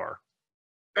IndyCar?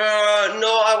 No,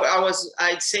 I was.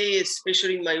 I'd say,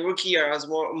 especially in my rookie year, I was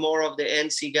more of the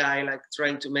antsy guy, like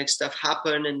trying to make stuff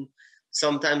happen and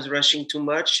sometimes rushing too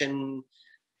much, and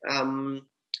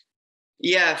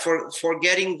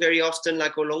forgetting very often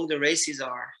like how long the races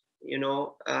are.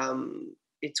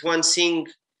 It's one thing.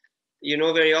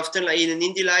 Very often, like in an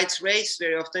Indy Lights race,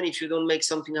 very often if you don't make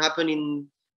something happen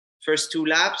in first 2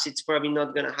 laps, it's probably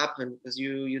not going to happen because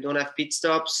you don't have pit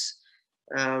stops,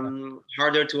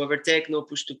 harder to overtake, no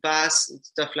push to pass, and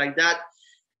stuff like that.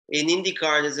 In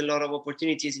IndyCar, there's a lot of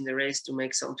opportunities in the race to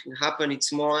make something happen.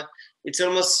 It's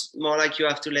almost more like you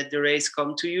have to let the race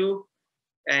come to you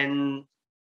and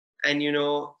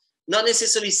not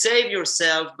necessarily save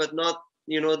yourself, but not,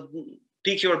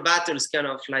 pick your battles, kind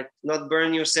of like not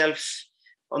burn yourself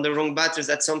on the wrong battles.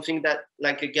 That's something that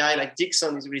like a guy like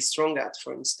Dixon is really strong at,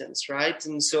 for instance, right?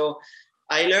 And so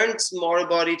I learned more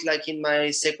about it like in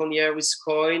my second year with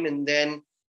Coyne, and then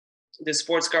the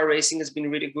sports car racing has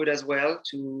been really good as well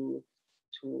to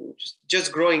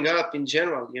just growing up in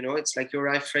general. It's like you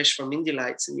arrive fresh from Indy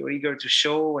Lights and you're eager to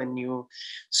show,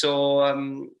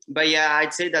 but yeah,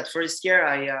 I'd say that first year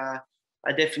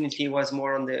I definitely was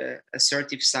more on the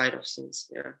assertive side of things.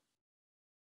 Yeah.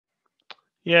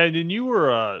 Yeah, and then you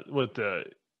were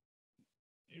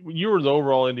you were the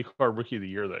overall IndyCar Rookie of the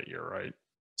Year that year, right?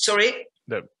 Sorry?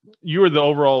 That you were the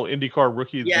overall IndyCar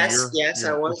Rookie of the Year? Yes,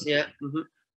 I was, yeah. Mm-hmm.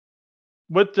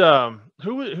 What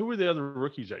who were the other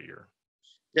rookies that year?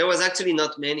 There was actually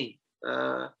not many.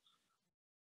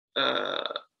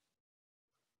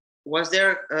 Was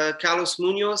there Carlos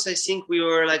Munoz? I think we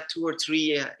were like 2 or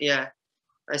 3. Yeah.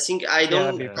 I think I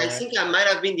might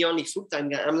have been the only full-time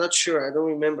guy. I'm not sure. I don't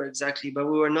remember exactly, but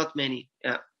we were not many.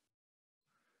 Yeah.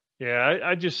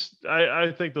 Yeah,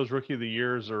 I think those Rookie of the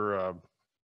Years are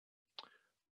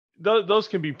those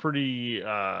can be pretty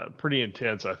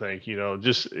intense. I think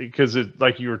just because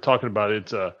like you were talking about,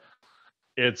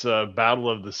 it's a battle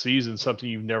of the season, something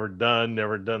you've never done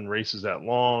races that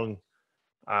long,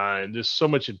 and there's so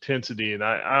much intensity. And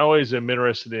I always am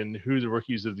interested in who the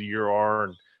Rookies of the Year are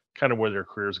and kind of where their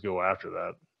careers go after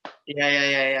that.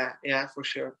 Yeah, for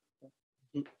sure.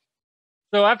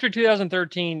 So after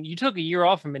 2013, you took a year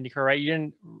off from IndyCar, right? You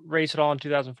didn't race at all in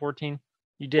 2014.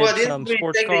 You did some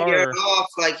sports take car. The year off.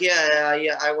 Like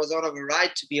I was out of a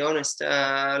ride, to be honest.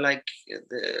 I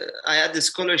had the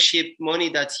scholarship money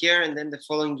that year, and then the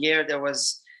following year there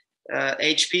was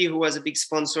HP, who was a big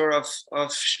sponsor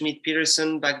of Schmidt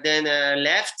Peterson back then,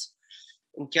 left,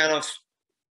 and kind of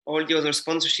all the other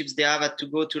sponsorships they have had to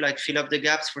go to like fill up the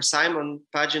gaps for Simon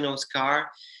Pagenaud's car.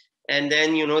 And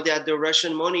then, they had the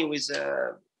Russian money with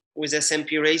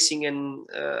SMP Racing and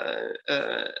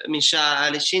Misha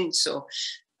Aleshin. So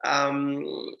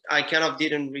I kind of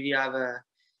didn't really have a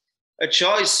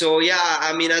choice. So yeah,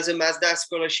 I mean, as a Mazda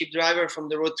scholarship driver from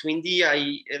the road to Indy,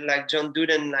 like John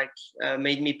Duden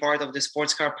made me part of the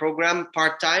sports car program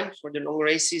part-time for the long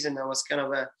races, and I was kind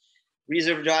of a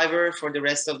reserve driver for the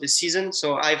rest of the season.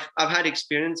 So I've had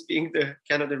experience being the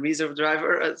kind of the reserve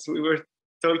driver, as we were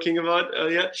talking about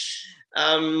earlier.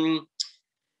 And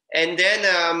then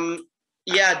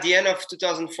at the end of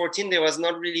 2014, there was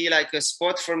not really like a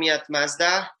spot for me at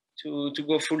Mazda to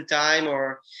go full time,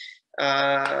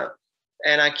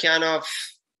 and I kind of,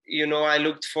 I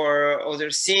looked for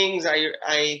other things.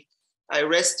 I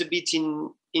rest a bit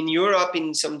in Europe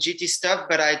in some GT stuff,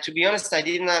 but to be honest, I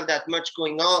didn't have that much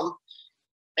going on.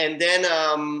 And then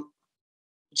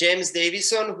James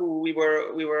Davison, who we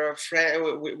were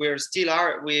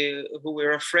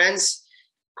friends,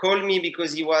 called me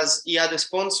because he had a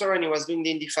sponsor and he was doing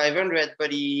the Indy 500,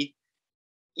 but he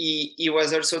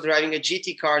was also driving a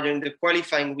GT car during the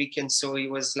qualifying weekend. So he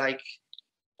was like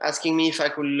asking me if I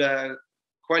could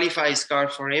qualify his car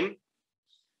for him,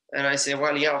 and I said,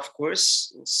 well, yeah, of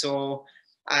course. So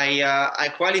I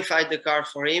qualified the car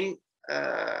for him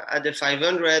at the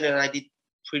 500, and I did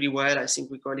pretty well. I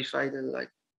think we qualified in like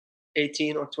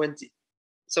 18 or 20,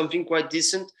 something quite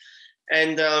decent.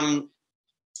 And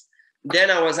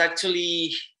then I was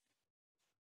actually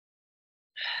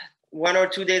 1 or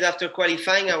 2 days after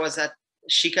qualifying, I was at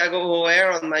Chicago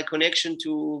O'Hare on my connection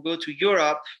to go to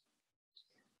Europe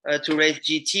to race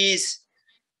GTs.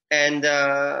 And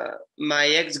my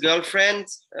ex-girlfriend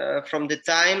from the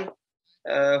time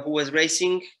who was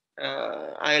racing,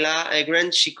 Ayla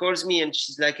Egren, she calls me and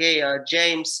she's like, hey,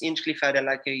 James Hinchcliffe had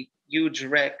like a huge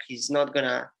wreck. He's not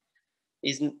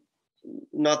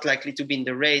likely to be in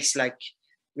the race. Like,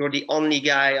 you're the only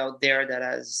guy out there that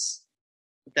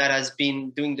has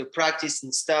been doing the practice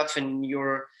and stuff, and you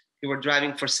were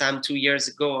driving for Sam 2 years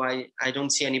ago. I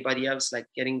don't see anybody else like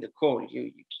getting the call.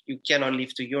 You cannot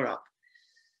leave to Europe.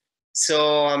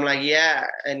 So I'm like, yeah.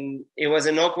 And it was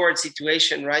an awkward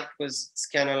situation, right? Because it's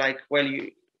kind of like, well,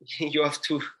 you have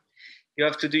to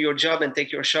do your job and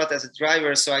take your shot as a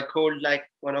driver. So I called like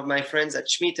one of my friends at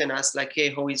Schmidt and asked like,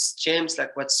 hey, how is James?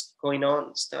 Like, what's going on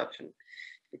and stuff. And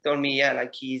he told me, yeah,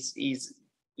 like he's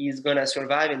gonna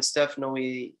survive and stuff. No,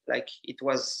 it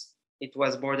was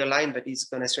borderline, but he's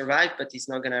gonna survive, but he's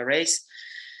not gonna race.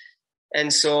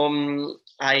 And so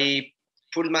I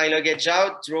pulled my luggage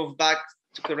out, drove back,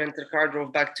 took a rental car,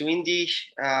 drove back to Indy,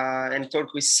 and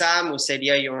talked with Sam, who said,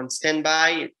 yeah, you're on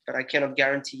standby, but I cannot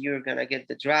guarantee you're going to get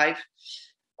the drive.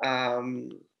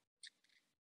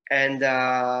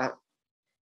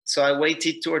 So I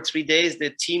waited 2 or 3 days. The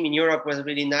team in Europe was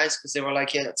really nice because they were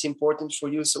like, yeah, it's important for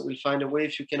you, so we'll find a way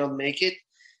if you cannot make it.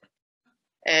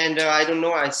 And I don't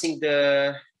know, I think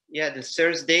the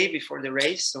Thursday before the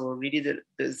race, so really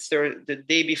the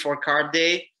day before card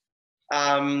day,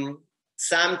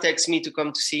 Sam texts me to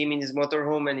come to see him in his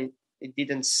motorhome, and it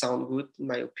didn't sound good, in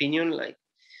my opinion. Like,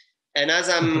 and as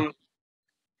I'm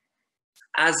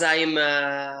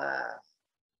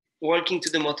walking to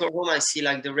the motorhome, I see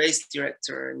like the race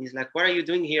director, and he's like, "What are you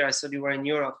doing here? I thought you were in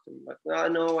Europe." And I'm like, "Oh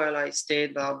no, well I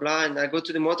stayed, blah blah." And I go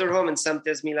to the motorhome, and Sam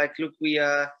tells me like, "Look, we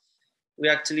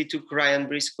actually took Ryan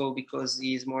Briscoe because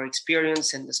he's more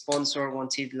experienced, and the sponsor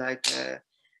wanted like a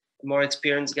more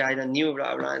experienced guy than you,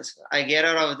 blah blah." So I get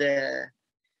out of the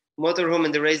motorhome,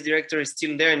 and the race director is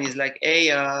still there, and he's like,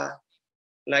 hey,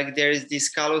 like there is this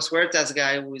Carlos Huertas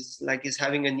guy who's like is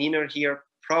having an inner ear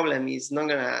problem. He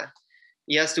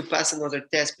has to pass another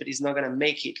test, but he's not gonna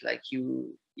make it. Like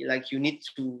you need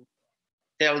to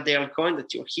tell Dale Coyne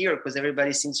that you're here because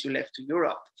everybody thinks you left to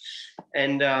Europe.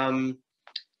 And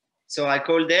so I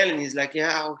called Dale, and he's like,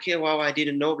 yeah, okay, wow, I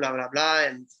didn't know, blah blah blah.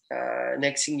 And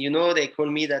next thing you know, they call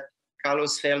me that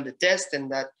Carlos failed the test,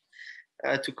 and that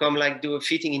to come like do a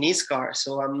fitting in his car.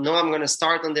 So I'm going to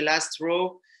start on the last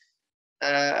row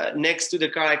next to the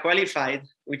car I qualified,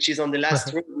 which is on the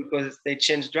last row because they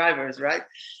changed drivers, right?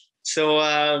 So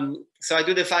so I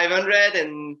do the 500,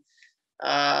 and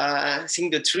I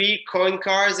think the 3 Coyne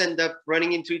cars end up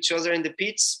running into each other in the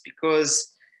pits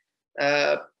because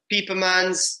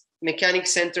Pieperman's mechanic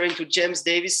center into James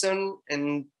Davison,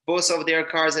 and both of their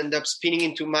cars end up spinning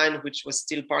into mine, which was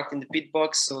still parked in the pit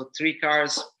box. So 3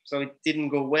 cars, so it didn't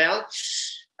go well.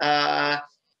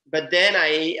 But then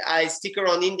I stick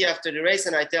around India after the race,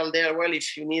 and I tell Dale, well,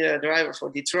 if you need a driver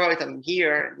for Detroit, I'm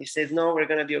here. And he says, no, we're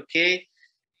going to be okay.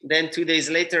 Then 2 days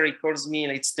later, he calls me,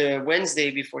 and it's the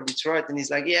Wednesday before Detroit, and he's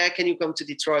like, yeah, can you come to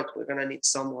Detroit? We're going to need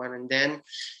someone. And then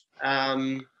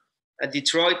at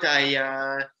Detroit,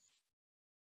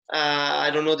 I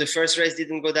don't know, the first race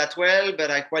didn't go that well, but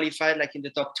I qualified like in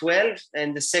the top 12.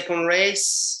 And the second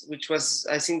race, which was,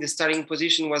 I think the starting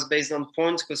position was based on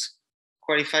points because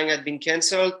qualifying had been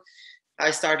canceled,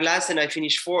 I started last and I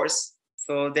finished 4th.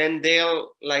 So then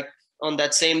Dale, like on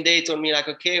that same day, told me like,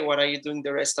 okay, what are you doing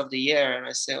the rest of the year? And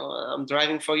I said, oh, I'm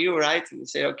driving for you, right? And he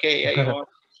said, okay, yeah, you are.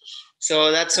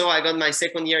 So that's how I got my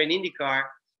second year in IndyCar.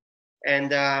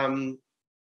 And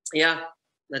yeah,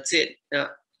 that's it. Yeah.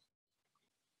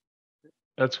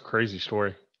 That's a crazy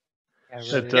story. Yeah,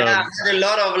 I've had a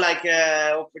lot of like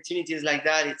opportunities like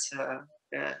that.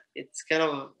 It's kind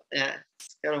of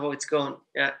how it's going.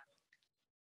 Yeah.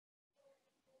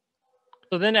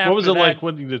 So then, what was it like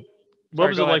winning the? What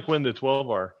was it like winning the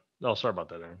 12R? Oh, sorry about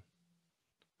that, Aaron.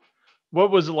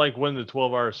 What was it like winning the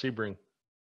 12R at Sebring?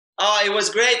 Oh, it was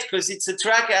great because it's a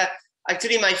track.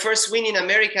 Actually, my first win in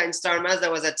America in Star Mazda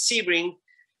was at Sebring.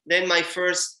 Then my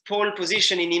first pole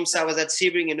position in IMSA was at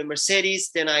Sebring in the Mercedes.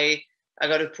 Then I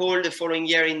got a pole the following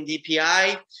year in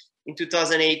DPI in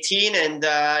 2018. And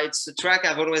it's a track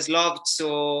I've always loved.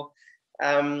 So,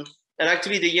 and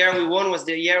actually the year we won was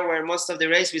the year where most of the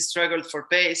race we struggled for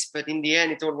pace. But in the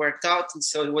end, it all worked out. And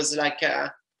so it was like,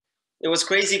 it was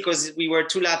crazy because we were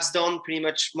 2 laps down pretty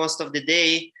much most of the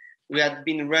day. We had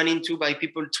been run into by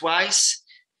people twice.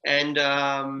 And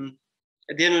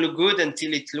it didn't look good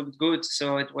until it looked good.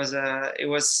 So it was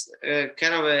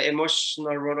kind of an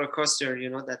emotional roller coaster,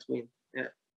 that win.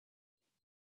 Yeah.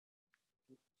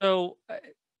 So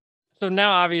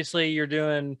now obviously you're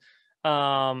doing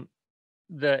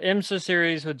the IMSA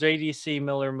series with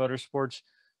JDC-Miller MotorSports.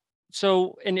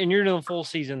 So, and you're doing the full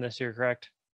season this year, correct?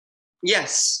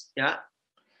 Yes. Yeah.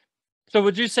 So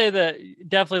would you say that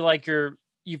definitely like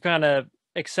you've kind of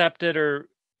accepted or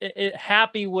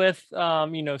happy with,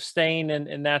 staying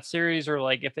in that series, or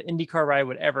like if the IndyCar ride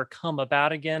would ever come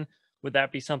about again, would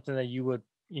that be something that you would,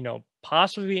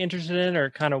 possibly be interested in, or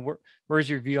kind of where's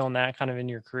your view on that kind of in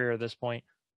your career at this point?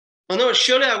 Oh, no,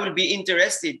 surely I will be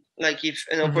interested, like if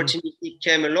an opportunity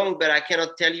came along, but I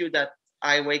cannot tell you that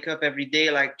I wake up every day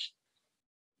like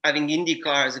having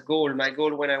IndyCar as a goal. My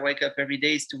goal when I wake up every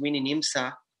day is to win in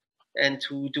IMSA and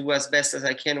to do as best as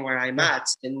I can where I'm at.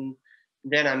 And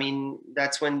then, I mean,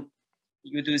 that's when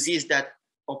you do this, that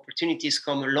opportunities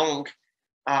come along.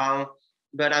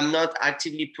 But I'm not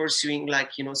actively pursuing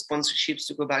sponsorships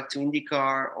to go back to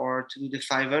IndyCar or to do the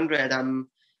 500. I'm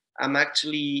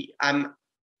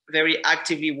very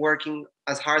actively working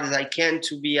as hard as I can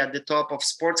to be at the top of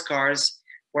sports cars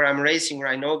where I'm racing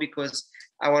right now, because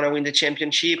I want to win the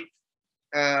championship.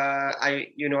 I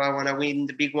want to win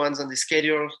the big ones on the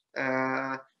schedule.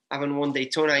 I haven't won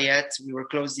Daytona yet. We were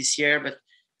close this year, but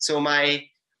so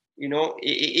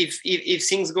if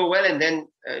things go well and then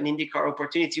an IndyCar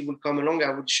opportunity will come along,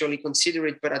 I would surely consider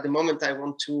it. But at the moment, I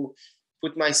want to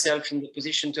put myself in the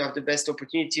position to have the best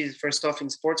opportunities first off in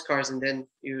sports cars, and then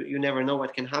you never know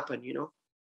what can happen,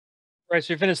 Right.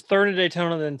 So you finished third at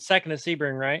Daytona, then second at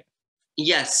Sebring, right?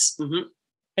 Yes. Mm-hmm.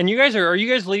 And you guys are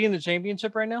you guys leading the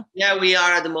championship right now? Yeah, we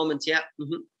are at the moment. Yeah.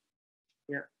 Mm-hmm.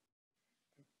 Yeah.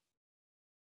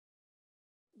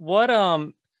 What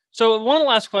so one of the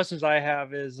last questions I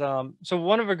have is so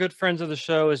one of our good friends of the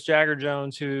show is Jagger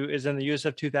Jones, who is in the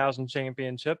USF 2000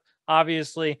 championship.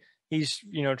 Obviously, he's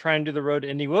trying to do the road to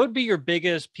Indy. What would be your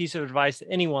biggest piece of advice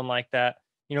to anyone like that?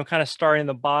 Kind of starting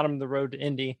the bottom of the road to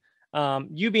Indy.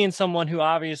 You being someone who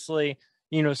obviously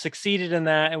succeeded in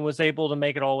that and was able to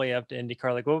make it all the way up to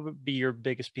IndyCar. Like, what would be your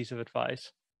biggest piece of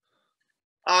advice?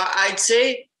 I'd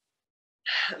say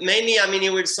mainly, I mean,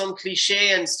 it would sound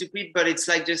cliche and stupid, but it's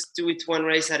like just do it one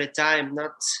race at a time,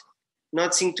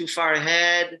 not think too far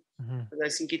ahead. I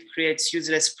think it creates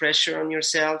useless pressure on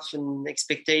yourself and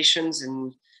expectations.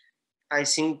 And I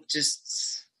think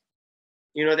just,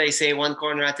 they say one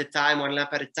corner at a time, one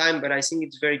lap at a time, but I think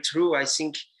it's very true. I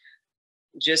think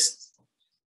just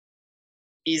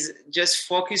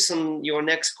focus on your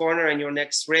next corner and your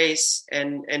next race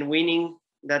and winning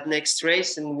that next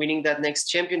race and winning that next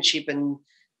championship. And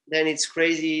then it's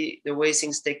crazy the way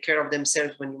things take care of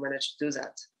themselves when you manage to do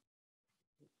that.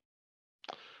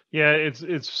 Yeah,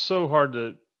 it's so hard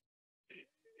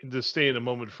to stay in a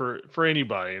moment for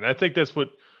anybody. And I think that's what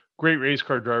great race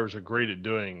car drivers are great at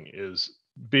doing, is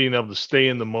being able to stay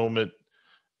in the moment.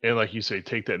 And like you say,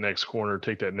 take that next corner,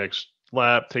 take that next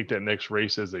lap, take that next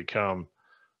race as they come.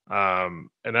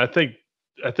 And I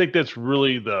think that's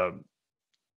really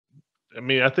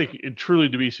I think it truly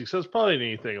to be successful, probably in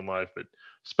anything in life, but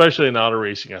especially in auto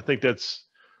racing, I think that's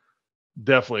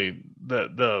definitely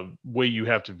the way you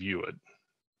have to view it.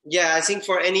 Yeah, I think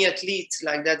for any athlete,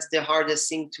 like that's the hardest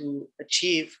thing to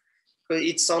achieve, because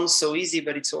it sounds so easy,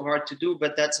 but it's so hard to do.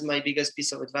 But that's my biggest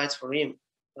piece of advice for him.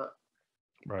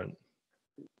 Right.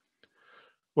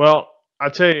 Well, I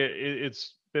tell you,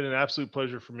 it's been an absolute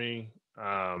pleasure for me.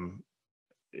 Talking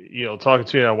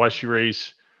to you, I watched you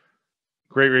race.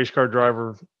 Great race car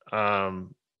driver.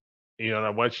 And I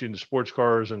watched you in the sports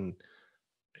cars, and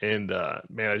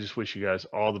man, I just wish you guys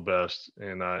all the best,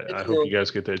 and I hope you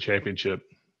guys get that championship.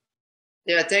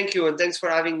 Yeah, thank you, and thanks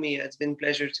for having me. It's been a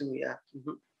pleasure too. Yeah.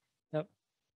 Mm-hmm. Yep.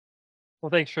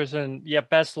 Well, thanks, Tristan. Yeah,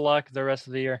 best of luck the rest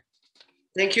of the year.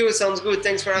 Thank you. Sounds good.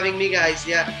 Thanks for having me, guys.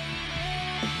 Yeah.